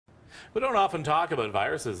We don't often talk about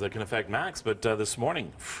viruses that can affect Macs, but this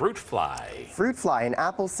morning, FruitFly. FruitFly, and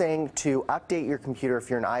Apple's saying to update your computer if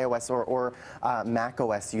you're an iOS or Mac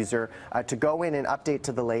OS user, to go in and update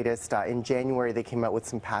to the latest. In January, they came out with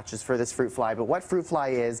some patches for this FruitFly. But what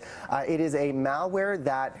FruitFly is, it is a malware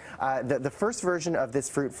that, the first version of this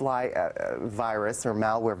FruitFly virus, or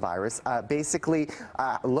malware virus, basically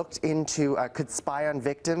looked into, could spy on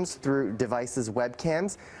victims through devices'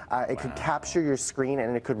 webcams. It could capture your screen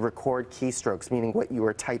and it could record keystrokes, meaning what you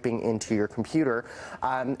were typing into your computer.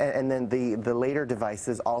 And then the later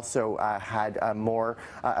devices also had more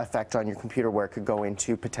effect on your computer, where it could go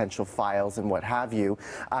into potential files and what have you.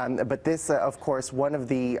 But this, of course, one of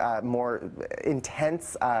the more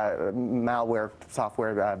intense malware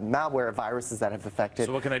viruses that have affected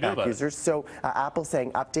so what can I do about users. So Apple's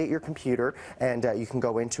saying update your computer, and you can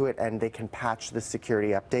go into it and they can patch the security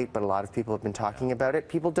update. But a lot of people have been talking about it.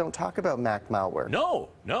 People don't talk about Mac malware. No.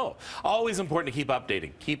 Always important to keep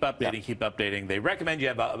updating. Keep updating. They recommend you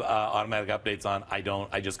have automatic updates on. I don't.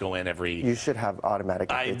 I just go in every... You should have automatic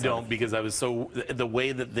updates. I don't, because I was the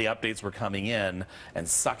way that the updates were coming in and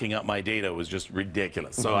sucking up my data was just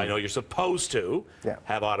ridiculous. So I know you're supposed to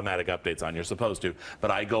have automatic updates on. You're supposed to.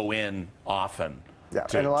 But I go in often. Yeah,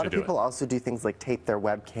 and a lot of people also do things like tape their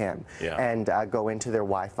webcam and go into their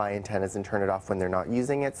Wi-Fi antennas and turn it off when they're not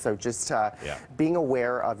using it. So just being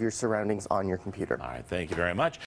aware of your surroundings on your computer. All right, thank you very much.